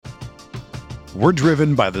We're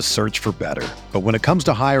driven by the search for better. But when it comes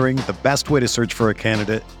to hiring, the best way to search for a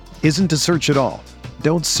candidate isn't to search at all.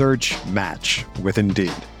 Don't search, match with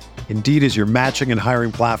Indeed. Indeed is your matching and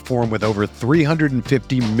hiring platform with over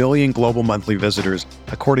 350 million global monthly visitors,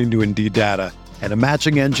 according to Indeed data, and a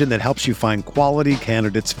matching engine that helps you find quality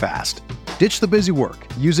candidates fast. Ditch the busy work.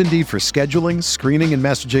 Use Indeed for scheduling, screening, and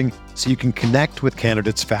messaging so you can connect with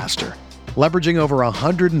candidates faster. Leveraging over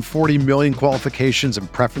 140 million qualifications and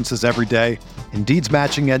preferences every day, Indeed's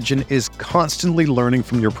matching engine is constantly learning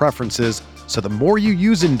from your preferences, so the more you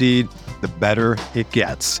use Indeed, the better it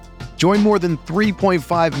gets. Join more than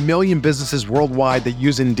 3.5 million businesses worldwide that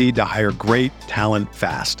use Indeed to hire great talent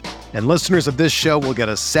fast. And listeners of this show will get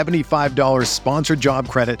a $75 sponsored job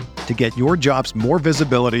credit to get your jobs more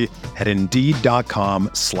visibility at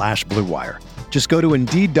Indeed.com/Blue Wire. Just go to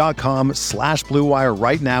Indeed.com/Blue Wire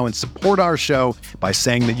right now and support our show by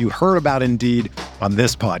saying that you heard about Indeed on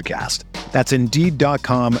this podcast. That's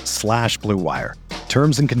Indeed.com/Blue Wire.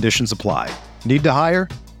 Terms and conditions apply. Need to hire?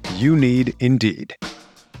 You need Indeed.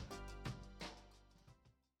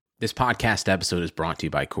 This podcast episode is brought to you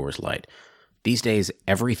by Coors Light. These days,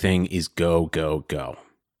 everything is go, go, go.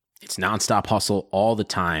 It's nonstop hustle all the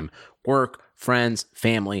time. Work, friends,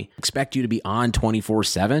 family expect you to be on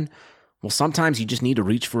 24/7. Well, sometimes you just need to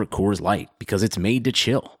reach for a Coors Light because it's made to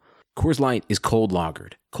chill. Coors Light is cold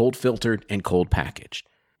lagered, cold filtered, and cold packaged.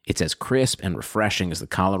 It's as crisp and refreshing as the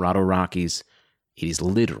Colorado Rockies. It is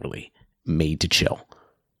literally made to chill.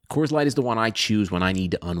 Coors Light is the one I choose when I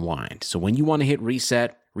need to unwind. So when you want to hit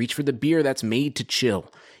reset, reach for the beer that's made to chill.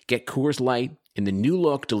 Get Coors Light in the new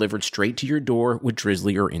look delivered straight to your door with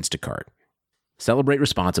Drizzly or Instacart. Celebrate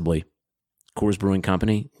responsibly. Coors Brewing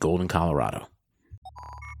Company, Golden, Colorado.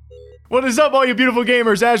 What is up, all you beautiful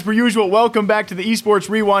gamers? As per usual, welcome back to the Esports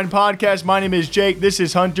Rewind podcast. My name is Jake. This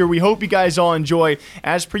is Hunter. We hope you guys all enjoy.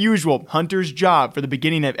 As per usual, Hunter's job for the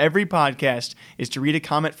beginning of every podcast is to read a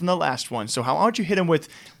comment from the last one. So how don't you hit him with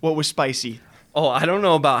what was spicy? Oh, I don't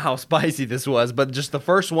know about how spicy this was, but just the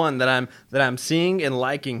first one that I'm seeing and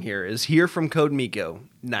liking here is here from Code Miko.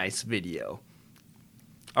 Nice video.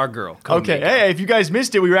 Our girl, Code Miko. Hey, if you guys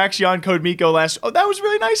missed it, we were actually on Code Miko last. Oh, that was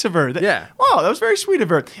really nice of her. Yeah. Wow, that was very sweet of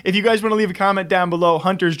her. If you guys want to leave a comment down below,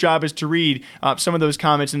 Hunter's job is to read some of those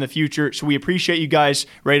comments in the future. So we appreciate you guys.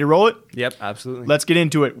 Ready to roll it? Yep, absolutely. Let's get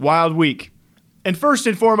into it. Wild week. And first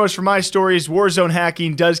and foremost for my stories, Warzone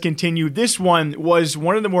hacking does continue. This one was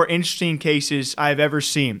one of the more interesting cases I've ever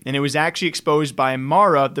seen. And it was actually exposed by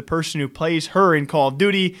Mara, the person who plays her in Call of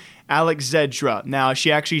Duty, Alex Zedra. Now,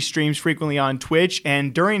 she actually streams frequently on Twitch,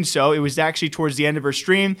 and during so, it was actually towards the end of her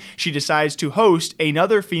stream, she decides to host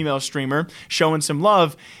another female streamer, showing some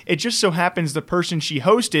love. It just so happens the person she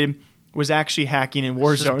hosted was actually hacking in Warzone.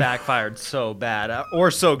 This just backfired so bad,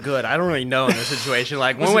 or so good. I don't really know in this situation,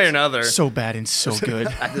 like one way or another. So bad and so good.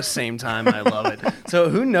 At the same time, I love it. So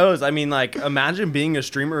who knows? I mean, like, imagine being a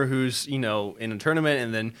streamer who's, in a tournament,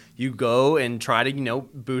 and then you go and try to,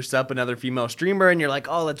 boost up another female streamer, and you're like,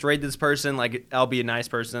 oh, let's raid this person. Like, I'll be a nice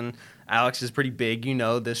person. Alex is pretty big.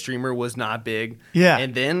 This streamer was not big. Yeah.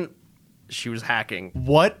 And then she was hacking.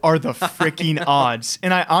 What are the freaking odds?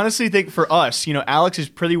 And I honestly think for us, Alex is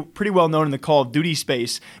pretty well known in the Call of Duty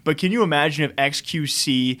space, but can you imagine if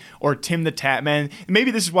XQC or Tim the Tatman,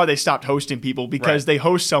 maybe this is why they stopped hosting people, because they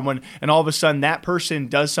host someone and all of a sudden that person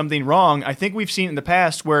does something wrong. I think we've seen it in the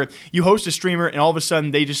past where you host a streamer and all of a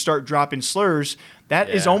sudden they just start dropping slurs. That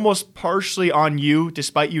is almost partially on you,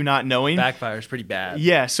 despite you not knowing. Backfires pretty bad.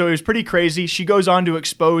 Yeah, so it was pretty crazy. She goes on to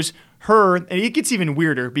expose her, and it gets even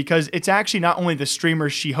weirder because it's actually not only the streamer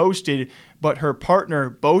she hosted, but her partner,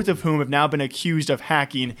 both of whom have now been accused of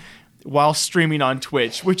hacking while streaming on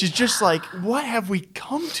Twitch, which is just like, what have we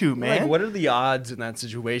come to, man? Like, what are the odds in that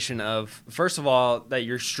situation of, first of all, that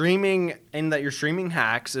you're streaming and that you're streaming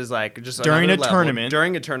hacks is like just during a level, tournament.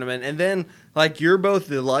 During a tournament. And then, like, you're both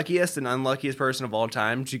the luckiest and unluckiest person of all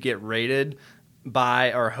time to get rated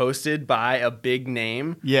by or hosted by a big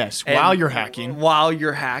name. Yes, while you're hacking.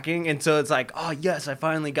 And so it's like, oh, yes, I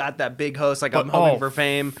finally got that big host. Like, I'm hoping for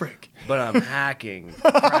fame. Frick. But I'm hacking.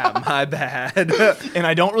 Crap, my bad. And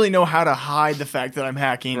I don't really know how to hide the fact that I'm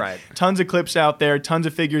hacking. Right. Tons of clips out there, tons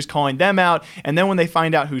of figures calling them out. And then when they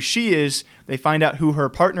find out who she is, they find out who her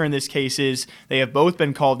partner in this case is. They have both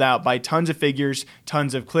been called out by tons of figures,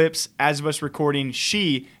 tons of clips. As of us recording,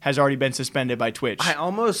 she has already been suspended by Twitch. I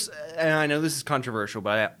almost, and I know this is controversial,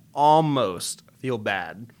 but I almost feel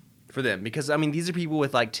bad for them because, I mean, these are people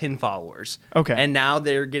with like 10 followers. Okay. And now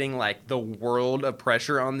they're getting like the world of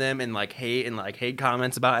pressure on them and like hate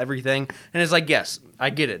comments about everything. And it's like, yes, I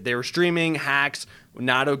get it. They were streaming hacks,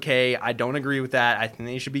 not okay. I don't agree with that. I think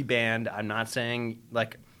they should be banned. I'm not saying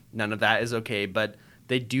like None of that is okay, but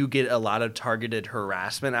they do get a lot of targeted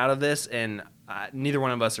harassment out of this, and neither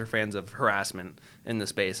one of us are fans of harassment in the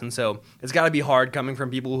space. And so it's got to be hard coming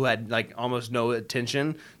from people who had like almost no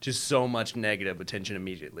attention to so much negative attention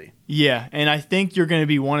immediately. Yeah, and I think you're going to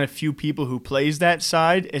be one of few people who plays that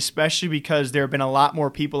side, especially because there have been a lot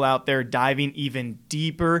more people out there diving even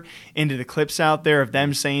deeper into the clips out there of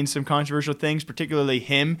them saying some controversial things, particularly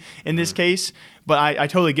him in this case. But I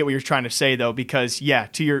totally get what you're trying to say, though, because, yeah,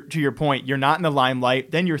 to your point, you're not in the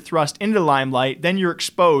limelight, then you're thrust into the limelight, then you're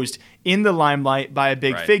exposed in the limelight by a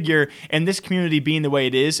big figure, and this community being the way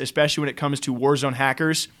it is, especially when it comes to Warzone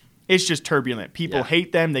hackers, it's just turbulent. People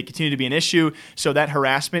hate them. They continue to be an issue, so that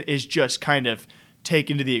harassment is just kind of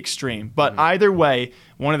taken to the extreme. But either way,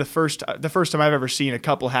 one of the first time I've ever seen a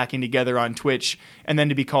couple hacking together on Twitch, and then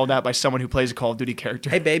to be called out by someone who plays a Call of Duty character.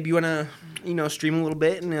 Hey, babe, you want to stream a little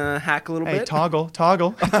bit and hack a little bit? Hey, toggle.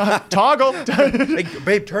 Hey,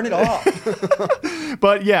 babe, turn it off.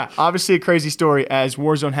 But yeah, obviously a crazy story as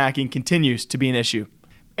Warzone hacking continues to be an issue.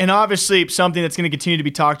 And obviously, something that's going to continue to be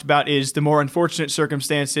talked about is the more unfortunate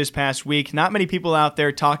circumstance this past week. Not many people out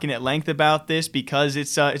there talking at length about this because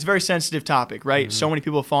it's a very sensitive topic, right? Mm-hmm. So many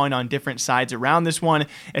people falling on different sides around this one,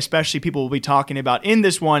 especially people will be talking about in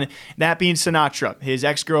this one, that being Sinatraa. His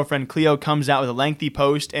ex-girlfriend Cleo comes out with a lengthy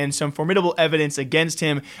post and some formidable evidence against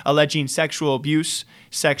him alleging sexual abuse,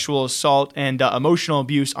 sexual assault, and emotional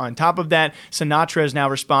abuse. On top of that, Sinatraa has now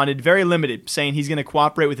responded very limited, saying he's going to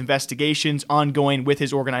cooperate with investigations ongoing with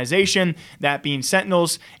his organization, that being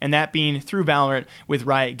Sentinels, and that being through Valorant with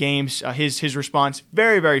Riot Games. His response,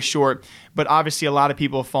 very, very short, but obviously a lot of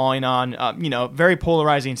people falling on, very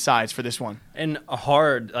polarizing sides for this one. And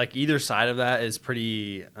hard, like either side of that is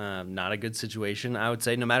pretty not a good situation, I would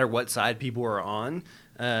say, no matter what side people are on.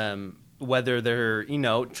 Whether they're,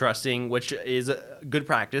 trusting, which is a good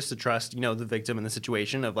practice to trust, the victim in the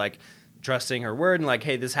situation of like trusting her word and like,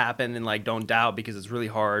 hey, this happened, and like don't doubt, because it's really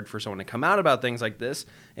hard for someone to come out about things like this.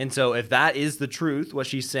 And so if that is the truth, what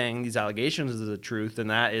she's saying, these allegations is the truth, then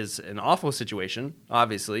that is an awful situation,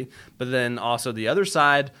 obviously. But then also the other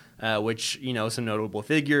side, which, some notable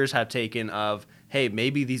figures have taken of, hey,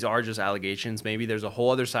 maybe these are just allegations. Maybe there's a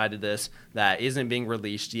whole other side to this that isn't being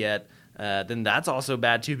released yet. Then that's also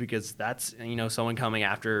bad too, because that's, someone coming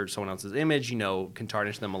after someone else's image, can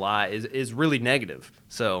tarnish them a lot, is really negative.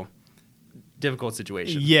 So difficult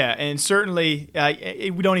situation. Yeah, and certainly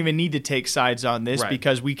we don't even need to take sides on this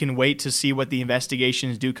because we can wait to see what the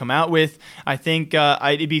investigations do come out with. I think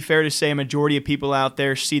it'd be fair to say a majority of people out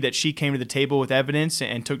there see that she came to the table with evidence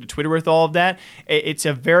and took to Twitter with all of that. It's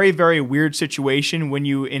a very, very weird situation when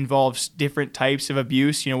you involve different types of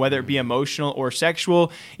abuse, whether it be emotional or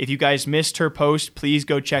sexual. If you guys missed her post, please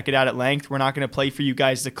go check it out at length. We're not going to play for you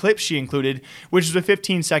guys the clip she included, which is a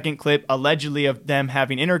 15-second clip allegedly of them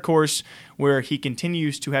having intercourse, where he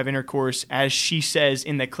continues to have intercourse, as she says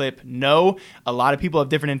in the clip. No, a lot of people have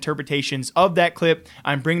different interpretations of that clip.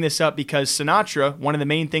 I'm bringing this up because Sinatraa, one of the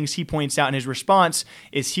main things he points out in his response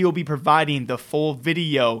is he'll be providing the full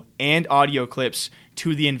video and audio clips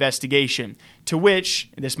to the investigation, to which,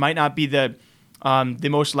 this might not be the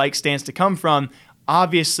most liked stance to come from,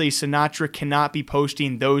 obviously Sinatraa cannot be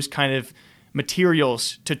posting those kind of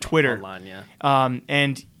materials to Twitter. Online, yeah.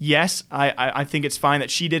 And yes, I think it's fine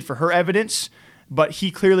that she did for her evidence, but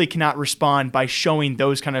he clearly cannot respond by showing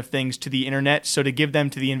those kind of things to the internet. So to give them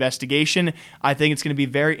to the investigation, I think it's going to be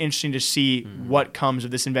very interesting to see what comes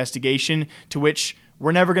of this investigation, to which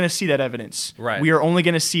we're never going to see that evidence. Right. We are only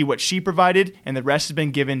going to see what she provided, and the rest has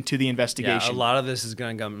been given to the investigation. Yeah, a lot of this is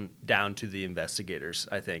going to come down to the investigators,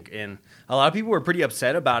 I think. And a lot of people were pretty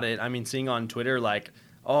upset about it. I mean, seeing on Twitter, like,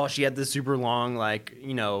 oh, she had this super long,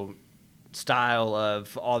 style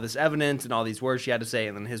of all this evidence and all these words she had to say,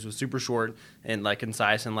 and then his was super short and,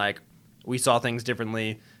 concise, and, we saw things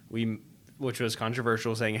differently, which was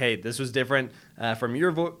controversial, saying, hey, this was different from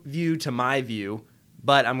your view to my view,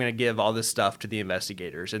 but I'm going to give all this stuff to the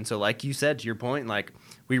investigators. And so, like you said, to your point,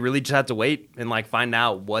 we really just have to wait and, find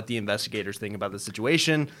out what the investigators think about the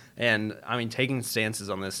situation. And, I mean, taking stances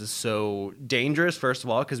on this is so dangerous, first of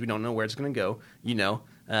all, because we don't know where it's going to go,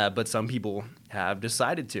 but some people have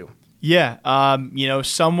decided to. Yeah,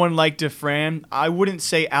 someone like Dafran, I wouldn't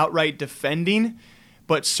say outright defending,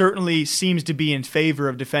 but certainly seems to be in favor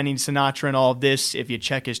of defending Sinatraa and all of this. If you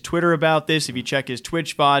check his Twitter about this, if you check his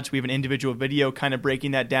Twitch VODs, we have an individual video kind of breaking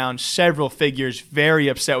that down. Several figures very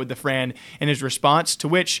upset with Dafran and his response, to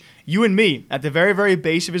which you and me, at the very, very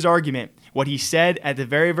base of his argument, What he said at the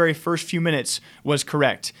very, very first few minutes was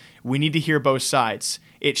correct. We need to hear both sides.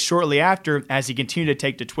 It's shortly after, as he continued to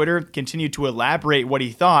take to Twitter, continued to elaborate what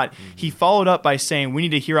he thought, he followed up by saying we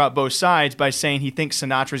need to hear out both sides by saying he thinks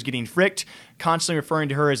Sinatra's getting fricked, constantly referring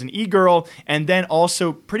to her as an e-girl, and then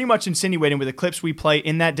also pretty much insinuating with the clips we play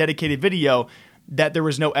in that dedicated video that there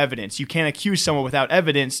was no evidence. You can't accuse someone without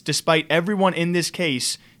evidence, despite everyone in this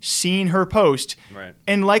case seeing her post, right,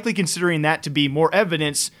 and likely considering that to be more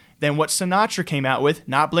evidence than what Sinatra came out with,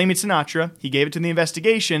 not blaming Sinatra. He gave it to the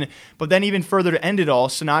investigation, but then even further to end it all,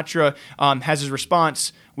 Sinatra has his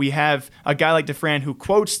response. We have a guy like DeFran who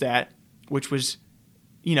quotes that, which was,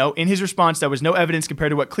 in his response, there was no evidence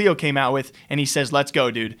compared to what Cleo came out with, and he says, let's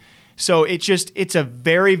go, dude. So it's a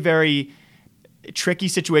very, very tricky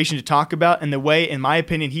situation to talk about, and the way, in my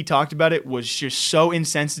opinion, he talked about it was just so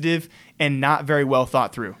insensitive and not very well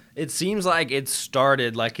thought through. It seems like it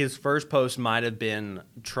started, like his first post might have been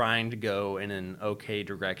trying to go in an okay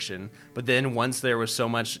direction, but then once there was so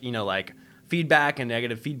much, feedback and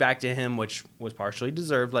negative feedback to him, which was partially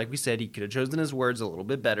deserved, like we said, he could have chosen his words a little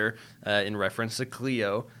bit better in reference to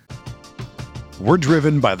Cleo. We're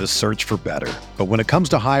driven by the search for better, but when it comes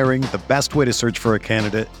to hiring, the best way to search for a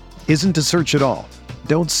candidate isn't to search at all.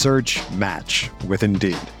 Don't search, match with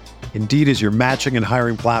Indeed. Indeed is your matching and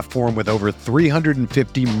hiring platform with over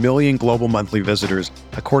 350 million global monthly visitors,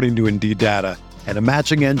 according to Indeed data, and a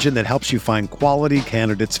matching engine that helps you find quality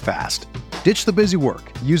candidates fast. Ditch the busy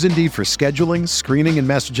work. Use Indeed for scheduling, screening, and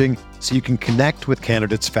messaging so you can connect with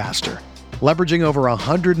candidates faster. Leveraging over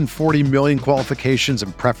 140 million qualifications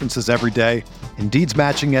and preferences every day, Indeed's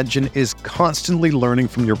matching engine is constantly learning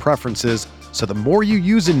from your preferences, so the more you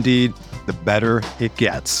use Indeed, the better it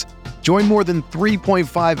gets. Join more than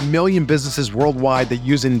 3.5 million businesses worldwide that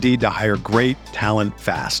use Indeed to hire great talent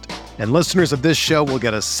fast. And listeners of this show will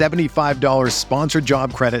get a $75 sponsored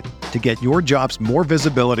job credit to get your jobs more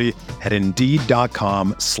visibility at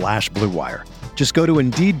Indeed.com/Blue Wire. Just go to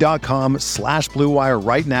Indeed.com/Blue Wire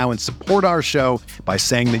right now and support our show by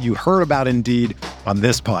saying that you heard about Indeed on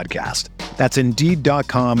this podcast. That's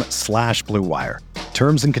Indeed.com/Blue Wire.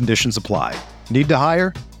 Terms and conditions apply. Need to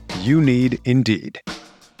hire? You need Indeed.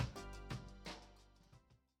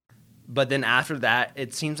 But then after that,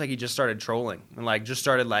 it seems like he just started trolling and just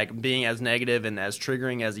started being as negative and as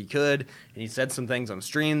triggering as he could. And he said some things on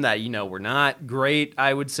stream that, were not great,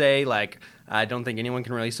 I would say. I don't think anyone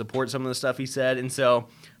can really support some of the stuff he said. And so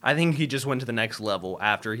I think he just went to the next level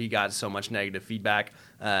after he got so much negative feedback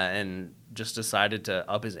and just decided to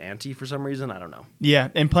up his ante for some reason. I don't know. Yeah,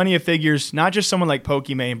 and plenty of figures, not just someone like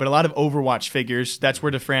Pokimane, but a lot of Overwatch figures. That's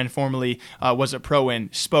where DeFran formerly was a pro in,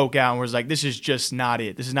 spoke out and was like, this is just not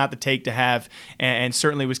it. This is not the take to have, and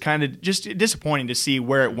certainly was kind of just disappointing to see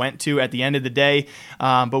where it went to at the end of the day.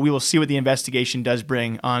 But we will see what the investigation does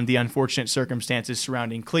bring on the unfortunate circumstances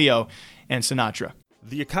surrounding Cleo and Sinatra.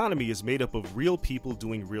 The economy is made up of real people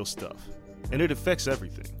doing real stuff, and it affects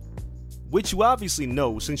everything. Which you obviously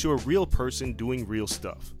know since you're a real person doing real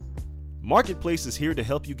stuff. Marketplace is here to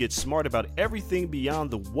help you get smart about everything beyond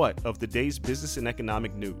the what of the day's business and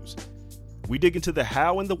economic news. We dig into the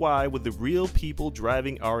how and the why with the real people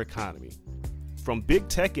driving our economy. From big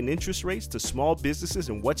tech and interest rates to small businesses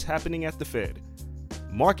and what's happening at the Fed.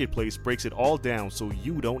 Marketplace breaks it all down so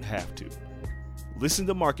you don't have to. Listen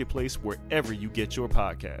to Marketplace wherever you get your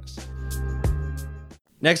podcasts.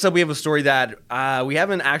 Next up, we have a story that we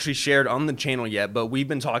haven't actually shared on the channel yet, but we've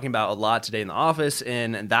been talking about a lot today in the office,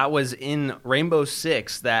 and that was in Rainbow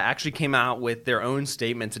Six that actually came out with their own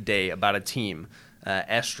statement today about a team,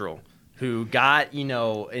 Estral, who got,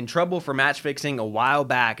 in trouble for match fixing a while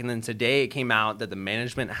back, and then today it came out that the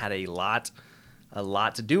management had a lot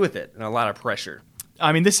to do with it and a lot of pressure.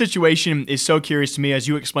 I mean, this situation is so curious to me as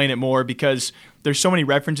you explain it more because there's so many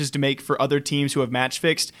references to make for other teams who have match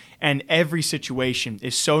fixed, and every situation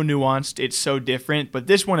is so nuanced, it's so different. But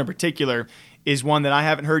this one in particular is one that I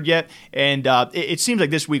haven't heard yet, and it seems like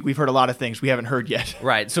this week we've heard a lot of things we haven't heard yet.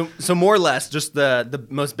 Right, so more or less just the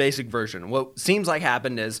most basic version. What seems like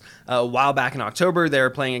happened is a while back in October, they were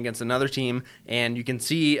playing against another team, and you can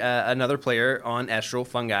see another player on Estral,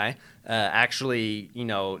 Fungi, actually,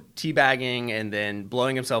 teabagging and then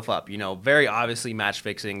blowing himself up, very obviously match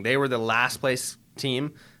fixing. They were the last place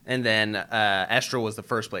team, and then Estral was the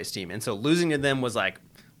first place team. And so losing to them was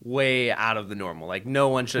way out of the normal. No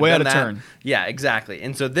one should have done that. Way out of turn. Yeah, exactly.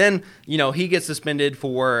 And so then, he gets suspended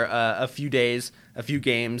for a few days, a few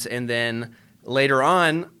games, and then later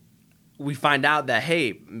on, we find out that,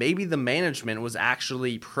 hey, maybe the management was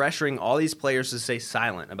actually pressuring all these players to stay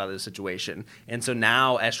silent about this situation. And so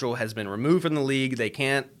now Estral has been removed from the league. They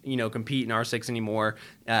can't, compete in R6 anymore.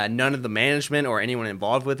 None of the management or anyone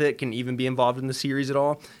involved with it can even be involved in the series at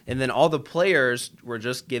all. And then all the players were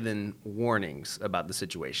just given warnings about the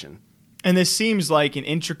situation. And this seems like an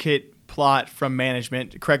intricate plot from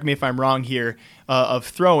management, correct me if I'm wrong here, of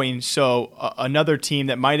throwing. So another team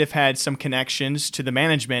that might have had some connections to the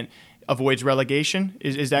management avoids relegation.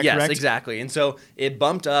 Is that correct? Yes, exactly. And so it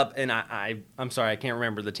bumped up, and I'm sorry, I can't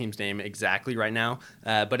remember the team's name exactly right now,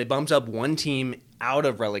 but it bumped up one team out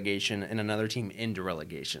of relegation and another team into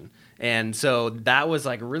relegation. And so that was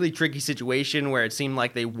like a really tricky situation where it seemed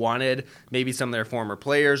like they wanted maybe some of their former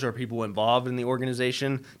players or people involved in the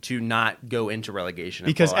organization to not go into relegation.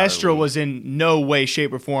 Because Estral was in no way,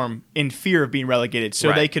 shape, or form in fear of being relegated,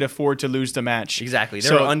 so they could afford to lose the match. Exactly.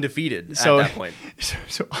 They were undefeated at that point.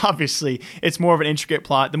 So obviously, it's more of an intricate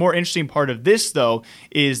plot. The more interesting part of this, though,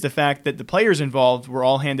 is the fact that the players involved were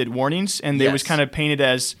all handed warnings, and they was kind of painted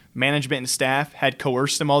as management and staff had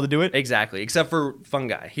coerced them all to do it. Exactly, except for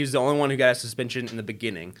Fungi. He was the only one who got a suspension in the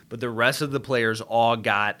beginning, but the rest of the players all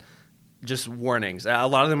got just warnings. A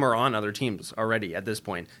lot of them are on other teams already at this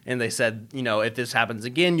point, and they said, if this happens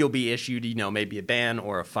again, you'll be issued, maybe a ban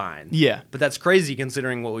or a fine. Yeah. But that's crazy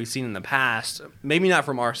considering what we've seen in the past, maybe not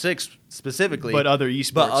from R6 specifically, but other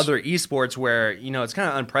esports. Where, it's kind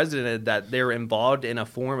of unprecedented that they were involved in a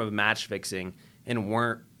form of match fixing and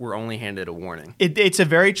were only handed a warning. It's a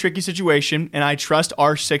very tricky situation, and I trust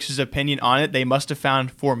R6's opinion on it. They must have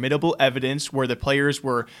found formidable evidence where the players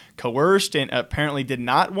were coerced and apparently did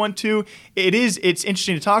not want to. It's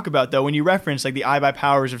interesting to talk about, though, when you reference like the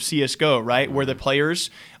iBuyPowers of CSGO, right, where the players,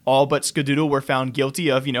 all but Skadoodle, were found guilty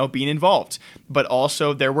of, being involved. But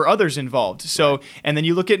also there were others involved. So, and then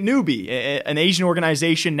you look at Newbie, an Asian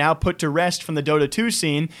organization now put to rest from the Dota 2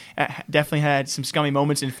 scene, definitely had some scummy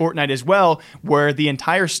moments in Fortnite as well, where the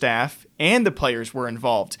entire staff and the players were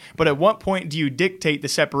involved. But at what point do you dictate the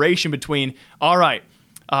separation between, all right,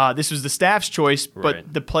 this was the staff's choice,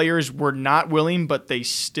 but the players were not willing, but they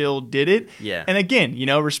still did it? Yeah. And again,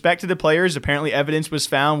 respect to the players. Apparently evidence was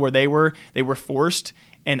found where they were forced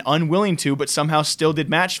and unwilling to, but somehow still did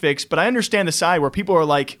match fix. But I understand the side where people are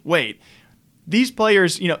like, wait, these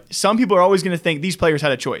players, some people are always going to think these players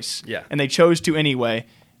had a choice. Yeah. And they chose to anyway.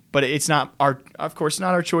 But it's not of course,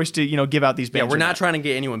 not our choice to, give out these bans. Yeah, we're not trying to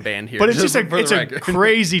get anyone banned here. But it's just a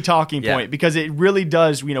crazy talking point because it really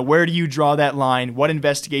does, where do you draw that line? What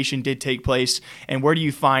investigation did take place? And where do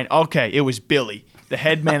you find, okay, it was Billy, the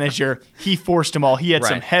head manager. He forced them all. He had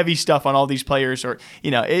some heavy stuff on all these players, or,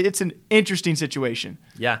 it's an interesting situation.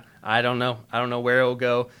 Yeah, I don't know. I don't know where it will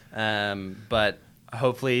go. But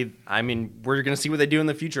hopefully, we're going to see what they do in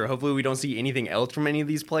the future. Hopefully we don't see anything else from any of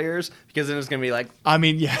these players, because then it's going to be like,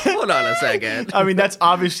 hold on a second. That's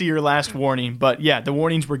obviously your last warning. But yeah, the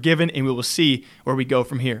warnings were given, and we will see where we go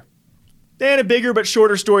from here. And a bigger but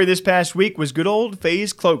shorter story this past week was good old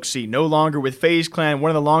FaZe Cloakzy, no longer with FaZe Clan, one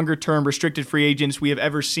of the longer-term restricted free agents we have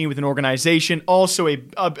ever seen with an organization. Also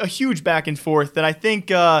a huge back and forth that I think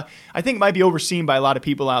might be overseen by a lot of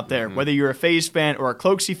people out there. Mm-hmm. Whether you're a FaZe fan or a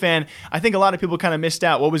Cloakzy fan, I think a lot of people kind of missed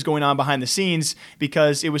out what was going on behind the scenes,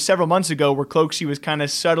 because it was several months ago where Cloakzy was kind of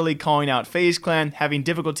subtly calling out FaZe Clan, having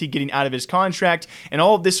difficulty getting out of his contract, and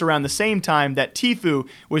all of this around the same time that Tfue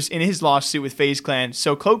was in his lawsuit with FaZe Clan.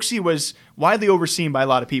 So Cloakzy was widely overseen by a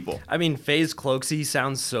lot of people. FaZe Cloakzy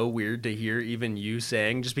sounds so weird to hear even you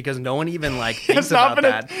saying, just because no one even thinks about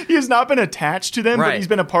that. He has not been attached to them, but he's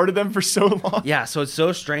been a part of them for so long. Yeah, so it's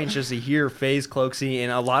so strange just to hear FaZe Cloakzy,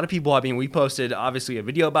 and a lot of people, we posted obviously a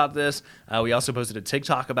video about this. We also posted a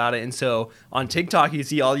TikTok about it, and so on TikTok you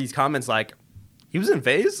see all these comments like, he was in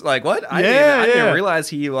FaZe? Like, what? I didn't realize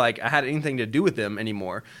he had anything to do with them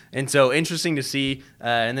anymore. And so interesting to see.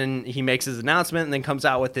 And then he makes his announcement and then comes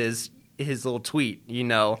out with his little tweet,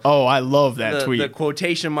 Oh, I love that tweet. The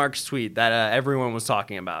quotation marks tweet that everyone was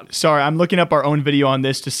talking about. Sorry, I'm looking up our own video on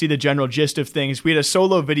this to see the general gist of things. We had a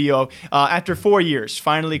solo video. After 4 years,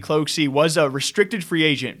 finally Cloakzy was a restricted free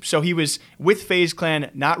agent. So he was with FaZe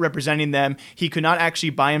Clan, not representing them. He could not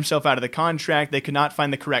actually buy himself out of the contract. They could not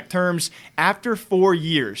find the correct terms. After 4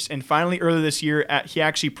 years, and finally earlier this year, he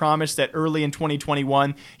actually promised that early in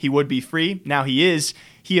 2021 he would be free. Now he is.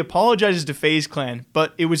 He apologizes to FaZe Clan,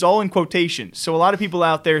 but it was all in quotation. So a lot of people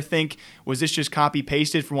out there think, was this just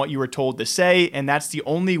copy-pasted from what you were told to say? And that's the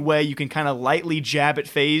only way you can kind of lightly jab at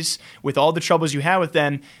FaZe with all the troubles you have with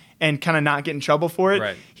them and kind of not get in trouble for it.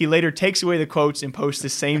 Right. He later takes away the quotes and posts the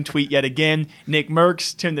same tweet yet again. Nick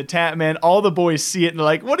Merckx, Tim the Tatman, all the boys see it and they're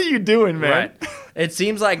like, what are you doing, man? Right. It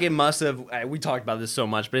seems like it must have, we talked about this so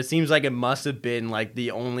much, but it seems like it must have been like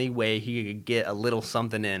the only way he could get a little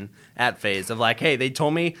something in at FaZe of like, hey, they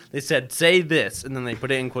told me, they said, say this. And then they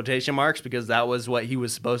put it in quotation marks because that was what he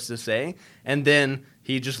was supposed to say. And then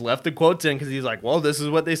he just left the quotes in because he's like, well, this is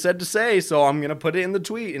what they said to say, so I'm going to put it in the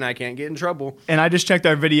tweet and I can't get in trouble. And I just checked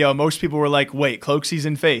our video. Most people were like, wait, Cloakzy's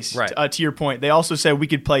in FaZe. Right. To your point. They also said we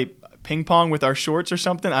could play ping pong with our shorts or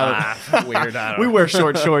something. I don't know. Weird. I don't We know. wear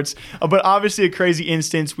shorts. But obviously a crazy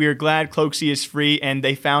instance. We are glad Cloakzy is free and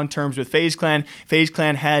they found terms with FaZe Clan. FaZe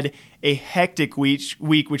Clan had a hectic week,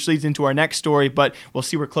 which leads into our next story, but we'll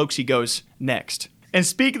see where Cloakzy goes next. And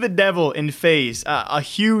speak of the devil in FaZe, a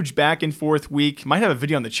huge back and forth week. Might have a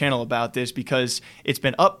video on the channel about this because it's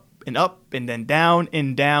been up and then down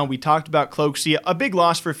and down. We talked about Cloakzy, a big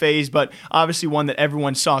loss for FaZe, but obviously one that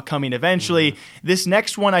everyone saw coming eventually. This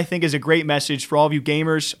next one I think is a great message for all of you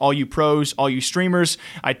gamers, all you pros, all you streamers.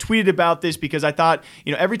 I tweeted about this because I thought,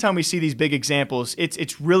 every time we see these big examples,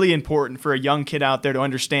 it's really important for a young kid out there to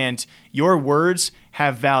understand your words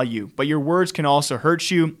have value, but your words can also hurt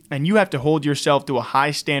you, and you have to hold yourself to a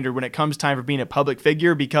high standard when it comes time for being a public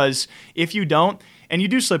figure, because if you don't, and you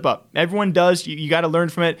do slip up. Everyone does. You got to learn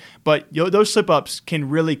from it. But those slip-ups can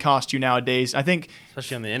really cost you nowadays. I think,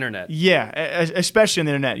 especially on the internet. Yeah, especially on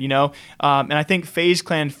the internet, And I think FaZe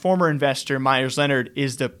Clan former investor Meyers Leonard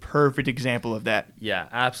is the perfect example of that. Yeah,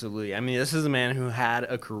 absolutely. I mean, this is a man who had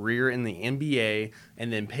a career in the NBA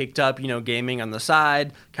and then picked up, gaming on the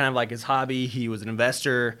side, kind of like his hobby. He was an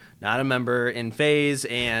investor, not a member in FaZe,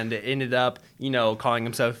 and ended up, calling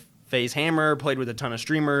himself FaZe Hammer, played with a ton of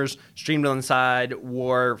streamers, streamed on the side,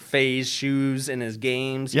 wore FaZe shoes in his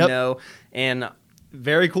games, and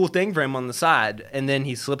very cool thing for him on the side. And then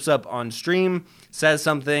he slips up on stream, says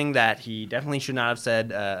something that he definitely should not have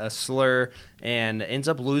said, a slur, and ends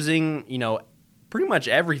up losing, pretty much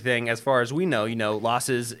everything as far as we know. Lost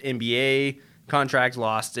his NBA contract,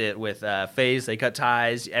 lost it with FaZe. They cut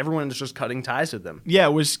ties. Everyone is just cutting ties with them. Yeah,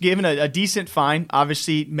 was given a decent fine.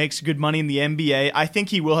 Obviously makes good money in the NBA. I think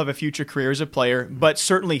he will have a future career as a player, but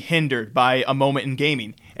certainly hindered by a moment in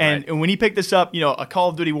gaming. And when he picked this up, a Call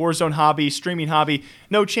of Duty Warzone hobby, streaming hobby,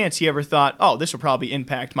 no chance he ever thought, oh, this will probably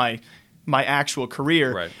impact my actual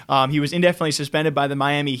career. Right. He was indefinitely suspended by the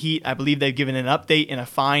Miami Heat. I believe they've given an update and a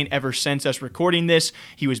fine ever since us recording this.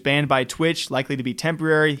 He was banned by Twitch, likely to be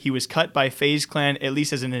temporary. He was cut by FaZe Clan, at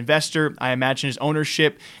least as an investor. I imagine his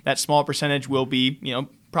ownership, that small percentage will be,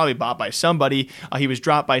 probably bought by somebody. He was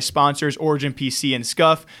dropped by sponsors, Origin PC and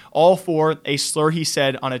Scuff, all for a slur he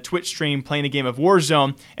said on a Twitch stream playing a game of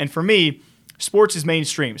Warzone. And for me, sports is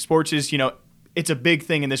mainstream. Sports is, it's a big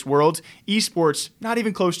thing in this world. Esports, not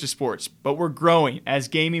even close to sports, but we're growing. As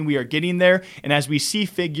gaming, we are getting there. And as we see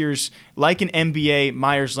figures like an NBA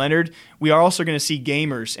Meyers Leonard, we are also going to see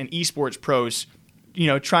gamers and esports pros,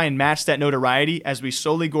 try and match that notoriety. As we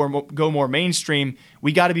slowly go more mainstream,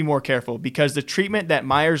 we got to be more careful, because the treatment that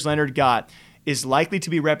Meyers Leonard got is likely to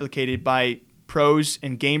be replicated by pros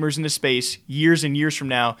and gamers in the space years and years from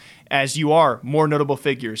now, as you are more notable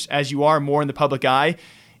figures, as you are more in the public eye.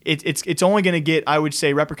 It's only going to get, I would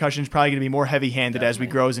say, repercussions probably going to be more heavy-handed as we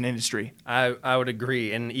grow as an industry. I would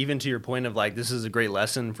agree. And even to your point of like, this is a great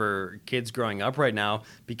lesson for kids growing up right now,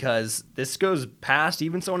 because this goes past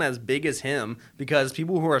even someone as big as him, because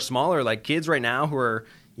people who are smaller, like kids right now who are,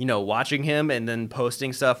 watching him and then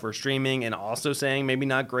posting stuff or streaming and also saying maybe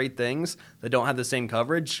not great things that don't have the same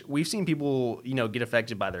coverage. We've seen people, get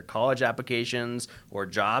affected by their college applications or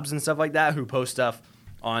jobs and stuff like that, who post stuff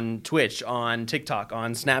on Twitch, on TikTok,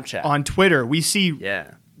 on Snapchat, on Twitter. We see.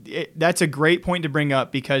 Yeah. That's a great point to bring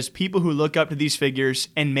up, because people who look up to these figures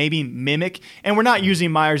and maybe mimic, and we're not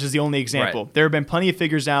using Meyers as the only example. Right. There have been plenty of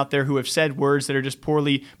figures out there who have said words that are just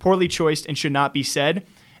poorly choiced and should not be said.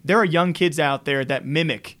 There are young kids out there that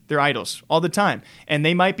mimic their idols all the time, and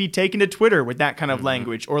they might be taken to Twitter with that kind of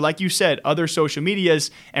language, or like you said, other social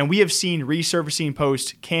medias, and we have seen resurfacing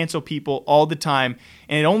posts cancel people all the time,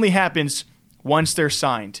 and it only happens once they're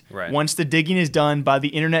signed, once the digging is done by the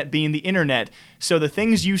internet being the internet. So the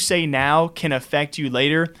things you say now can affect you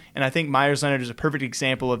later, and I think Meyers Leonard is a perfect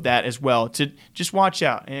example of that as well. To just watch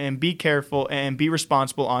out and be careful and be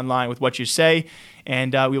responsible online with what you say,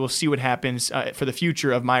 and we will see what happens for the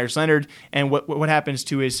future of Meyers Leonard and what happens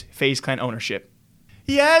to his FaZe Clan ownership.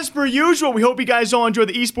 Yeah, as per usual, we hope you guys all enjoy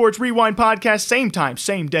the Esports Rewind podcast, same time,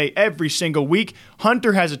 same day, every single week.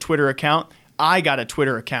 Hunter has a Twitter account. I got a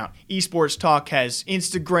Twitter account. Esports Talk has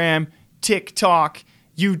Instagram, TikTok,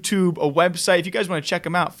 YouTube, a website. If you guys want to check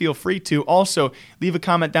them out, feel free to. Also, leave a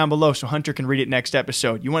comment down below so Hunter can read it next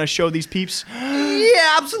episode. You want to show these peeps?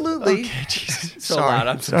 Yeah, absolutely. Okay, Jesus. So loud.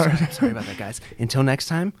 I'm sorry about that, guys. Until next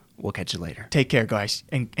time, We'll catch you later. Take care, guys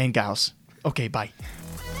and gals. Okay, bye.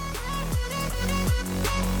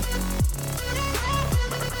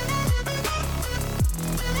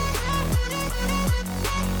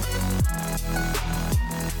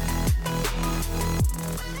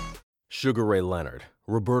 Sugar Ray Leonard,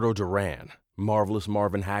 Roberto Duran, Marvelous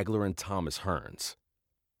Marvin Hagler, and Thomas Hearns.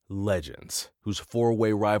 Legends, whose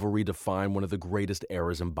four-way rivalry defined one of the greatest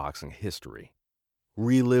eras in boxing history.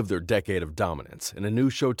 Relive their decade of dominance in a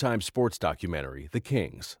new Showtime sports documentary, The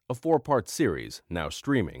Kings, a 4-part series now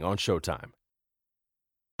streaming on Showtime.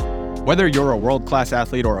 Whether you're a world-class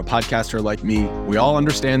athlete or a podcaster like me, we all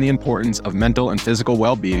understand the importance of mental and physical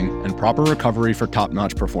well-being and proper recovery for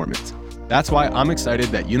top-notch performance. That's why I'm excited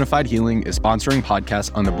that Unified Healing is sponsoring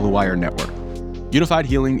podcasts on the Blue Wire Network. Unified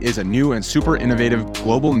Healing is a new and super innovative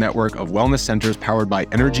global network of wellness centers powered by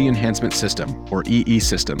Energy Enhancement System, or EE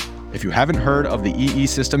System. If you haven't heard of the EE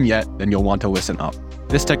System yet, then you'll want to listen up.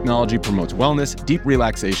 This technology promotes wellness, deep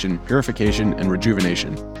relaxation, purification, and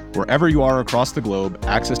rejuvenation. Wherever you are across the globe,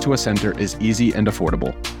 access to a center is easy and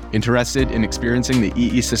affordable. Interested in experiencing the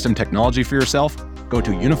EE System technology for yourself? Go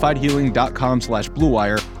to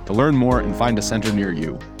unifiedhealing.com/bluewire to learn more and find a center near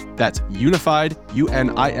you. That's unified,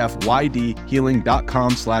 UNIFYD,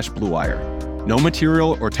 healing.com/bluewire. No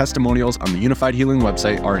material or testimonials on the Unified Healing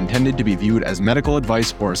website are intended to be viewed as medical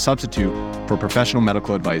advice or a substitute for professional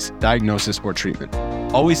medical advice, diagnosis, or treatment.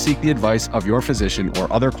 Always seek the advice of your physician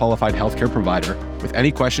or other qualified healthcare provider with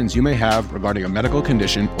any questions you may have regarding a medical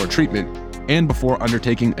condition or treatment and before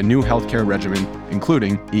undertaking a new healthcare regimen,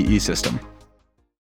 including EE System.